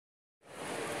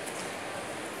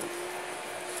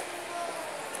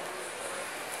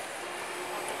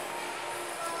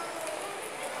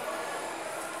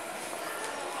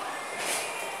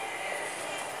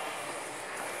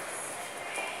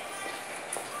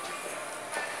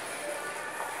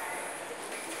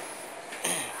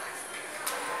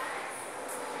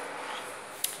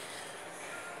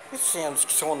sounds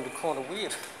kind of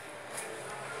weird.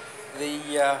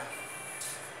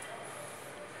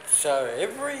 So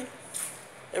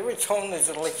every time there's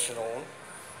an election on,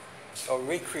 I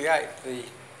recreate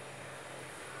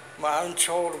my own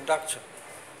child abduction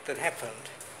that happened.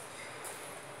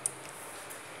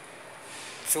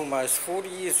 It's almost 40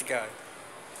 years ago.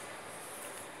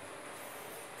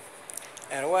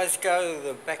 And I always go to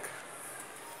the back.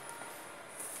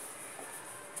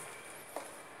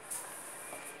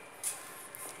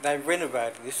 They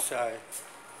renovated this, so it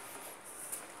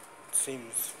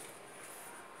seems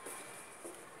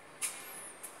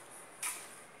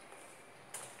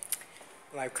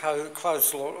they've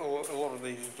closed a lot of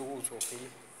these doors off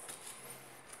here.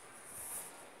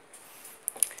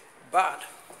 But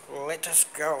let us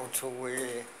go to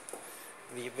where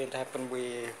the event happened,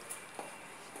 where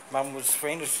Mum was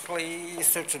frantically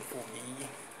searching for me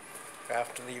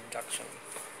after the abduction.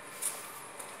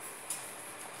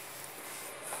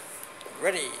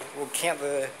 Ready? We'll count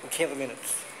the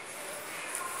minutes.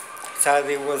 So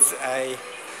there was a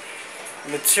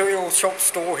material shop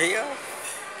store here,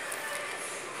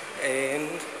 and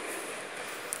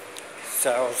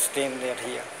so I was standing out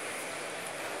here.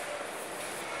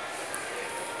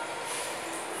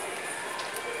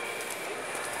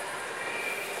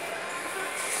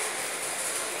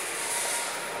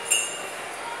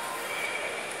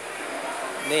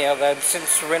 Now they've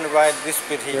since renovated this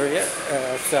bit here,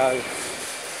 so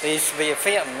there used to be a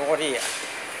fountain right here.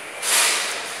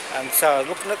 And so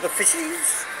looking at the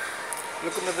fishies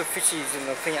in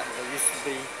the fountain that used to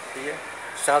be here.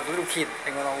 So the little kid,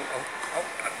 hang on,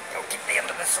 I'll get down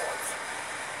to the sides.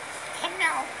 Hang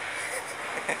on.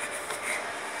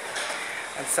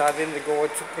 And so then the guy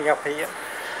took me up here.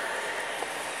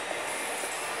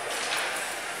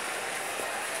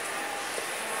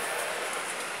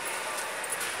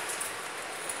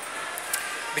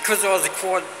 Because I was a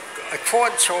quiet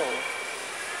child,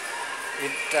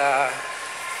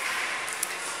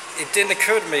 it didn't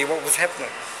occur to me what was happening.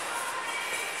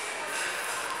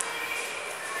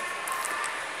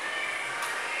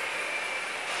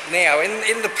 Now,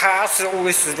 in the past, all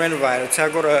this is renovated, so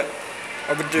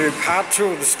I would do part 2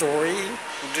 of the story,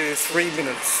 we'll do 3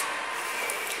 minutes.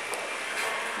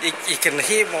 You can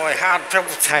hear my heart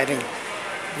palpitating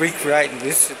recreating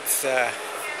this. It's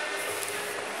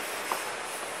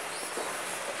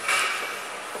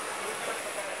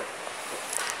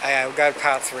we'll go to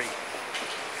part 3.